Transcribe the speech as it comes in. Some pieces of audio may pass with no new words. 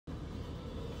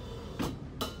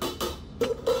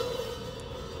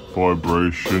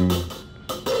vibration.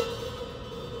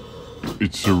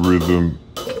 It's a rhythm.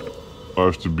 I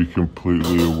have to be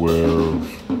completely aware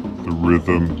of the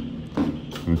rhythm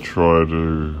and try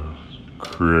to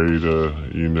create a,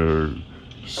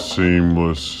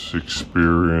 seamless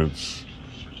experience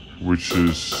which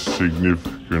is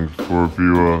significant for a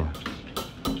viewer.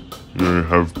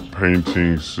 Have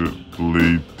paintings that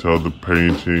lead to other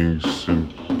paintings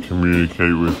and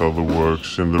communicate with other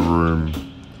works in the room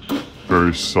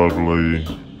very subtly,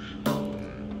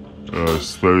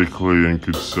 aesthetically and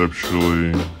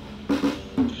conceptually.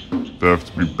 They have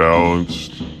to be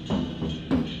balanced.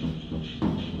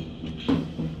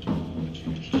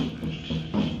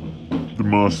 The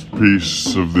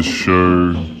masterpiece of the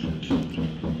show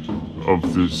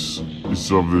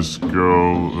is of this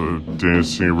girl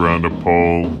dancing around a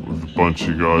pole with a bunch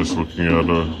of guys looking at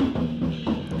her.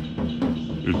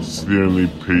 It's the only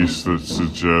piece that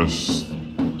suggests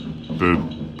that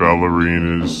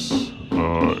ballerinas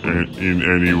in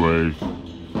any way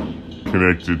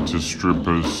connected to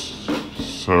strippers.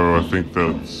 So I think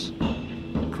that's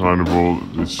kind of all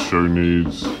that this show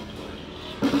needs.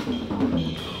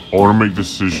 I want to make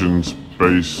decisions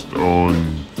based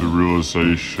on the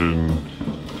realization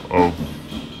of,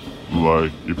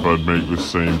 like, if I'd make the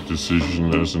same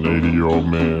decision as an 80-year-old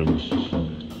man.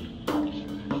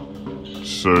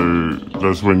 So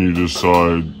that's when you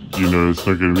decide, it's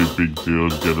not going to be a big deal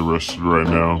to get arrested right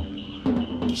now.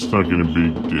 It's not going to be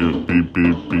a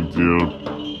big deal,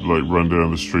 like run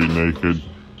down the street naked.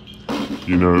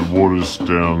 It waters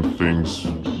down things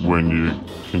when you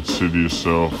consider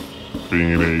yourself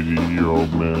being an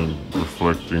 80-year-old man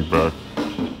reflecting back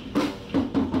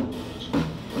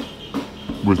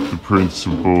with the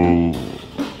principle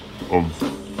of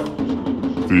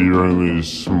that you're only as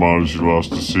smart as your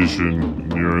last decision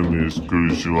and you're only as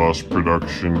good as your last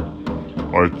production.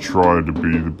 I try to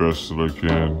be the best that I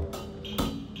can.